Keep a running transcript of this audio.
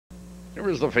Here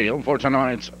is the field for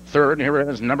tonight's third. Here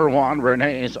is number one,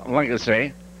 Renee's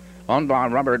Legacy, owned by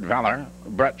Robert Valor.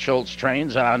 Brett Schultz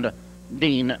trains and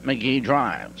Dean McGee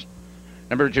drives.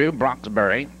 Number two,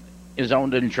 Broxbury, is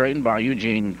owned and trained by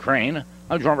Eugene Crane.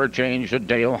 A driver change to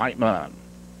Dale Heitman.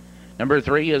 Number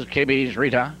three is KB's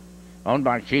Rita, owned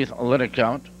by Keith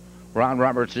Litticoat. Ron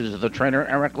Roberts is the trainer.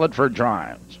 Eric Lidford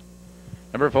drives.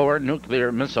 Number four,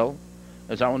 Nuclear Missile,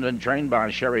 is owned and trained by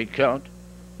Sherry Coate.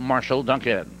 Marshall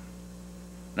Duncan.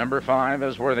 Number five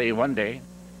is Worthy Wendy,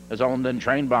 is owned and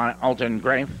trained by Alton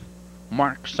Grafe.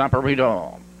 Mark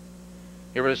Saporito.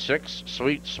 Here is six,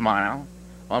 Sweet Smile,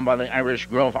 owned by the Irish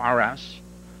Grove RS.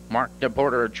 Mark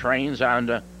DePorter trains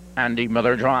and Andy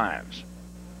Miller drives.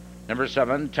 Number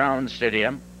seven, Town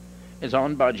Stadium, is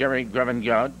owned by Jerry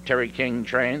Grevengod. Terry King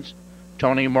trains.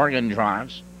 Tony Morgan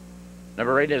drives.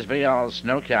 Number eight is VL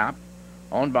Snowcap,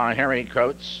 owned by Harry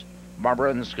Coates,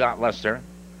 Barbara and Scott Lester.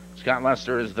 Scott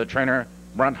Lester is the trainer.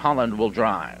 Brent Holland will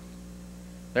drive.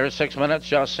 There's 6 minutes,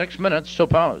 just 6 minutes to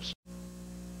post.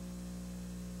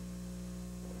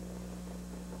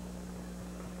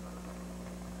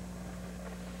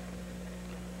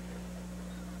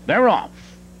 They're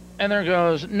off. And there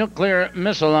goes Nuclear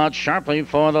Missile out sharply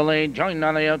for the lead. Joined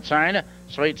on the outside.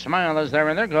 Sweet Smile is there,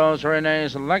 and there goes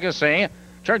Renee's Legacy.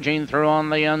 Charging through on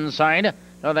the inside.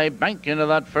 So they bank into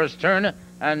that first turn.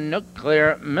 And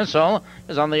Nuclear Missile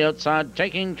is on the outside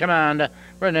taking command.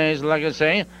 Renee's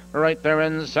Legacy right there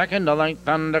in second, a length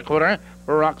and a quarter.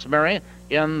 Roxbury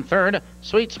in third.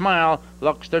 Sweet Smile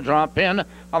looks to drop in,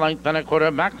 a length and a quarter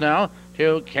back now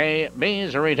to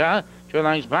KB's Rita. 2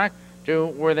 lengths back to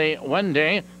Worthy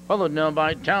Wendy, followed now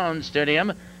by Town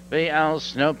Stadium. VL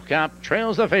Snowcap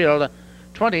trails the field.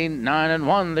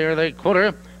 29-1 there the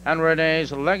quarter, and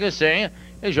Renee's Legacy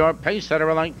is your pace setter,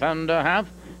 a length and a half.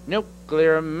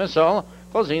 Nuclear Missile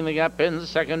closing the gap in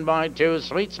second by 2.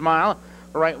 Sweet Smile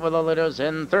right with the leaders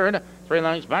in third. 3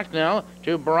 lengths back now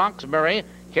to Broxbury.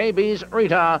 KB's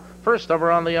Rita first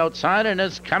over on the outside and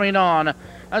is coming on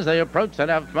as they approach that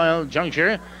half-mile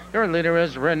juncture. Your leader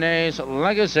is Renee's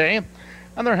Legacy,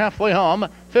 and they're halfway home.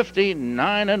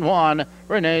 59-1.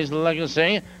 Renee's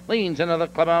Legacy leans into the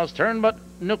clubhouse turn, but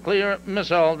Nuclear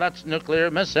Missile, that's Nuclear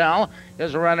Missile,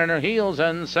 is running her heels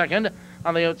in second.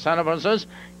 On the outside of horses,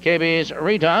 KB's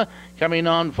Rita coming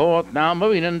on fourth now,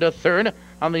 moving into third.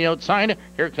 On the outside,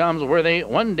 here comes Worthy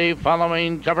Wendy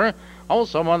following cover.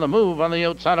 Also on the move on the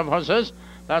outside of horses,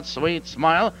 that Sweet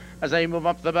Smile as they move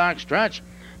up the back stretch.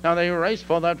 Now they race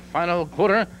for that final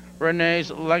quarter.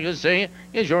 Renee's Legacy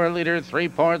is your leader,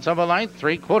 3/4 of a length,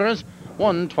 3/4,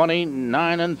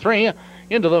 129-3.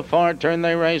 Into the far turn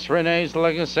they race. Renee's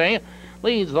Legacy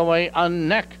leads the way a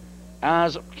neck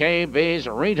as KB's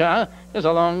Rita is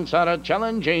alongside a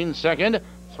challenging second.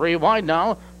 3 wide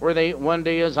now. Worthy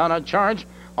Wendy is on a charge.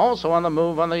 Also on the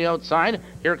move on the outside,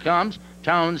 here comes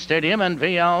Town Stadium and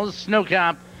VL's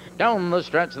Snowcap. Down the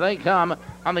stretch they come.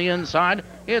 On the inside,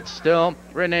 it's still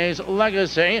Renee's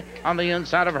Legacy. On the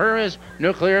inside of her is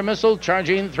Nuclear Missile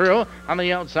charging through. On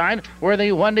the outside,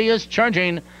 Worthy Wendy is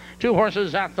charging. 2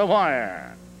 horses at the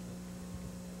wire.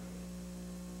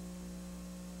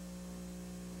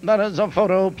 That is a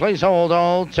photo. Please hold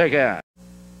all tickets.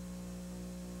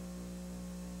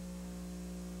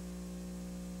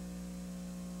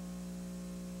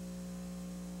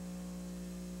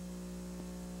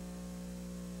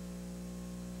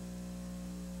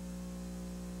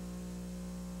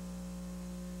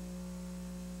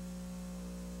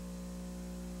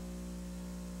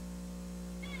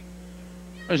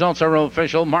 Results are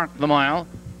official. Mark the mile.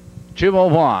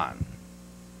 2:01.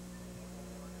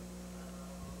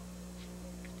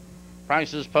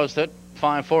 Prices posted.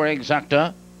 5-4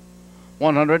 exacta.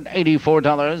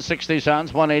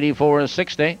 $184.60.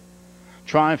 $184.60.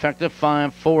 Trifecta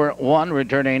 5-4-1,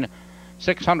 returning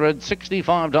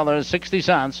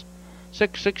 $665.60.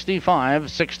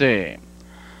 $665.60.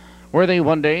 Worthy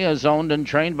Wendy is owned and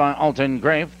trained by Alton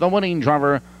Grafe. The winning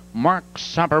driver, Mark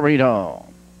Saporito.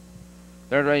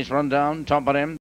 Third race rundown, top of him.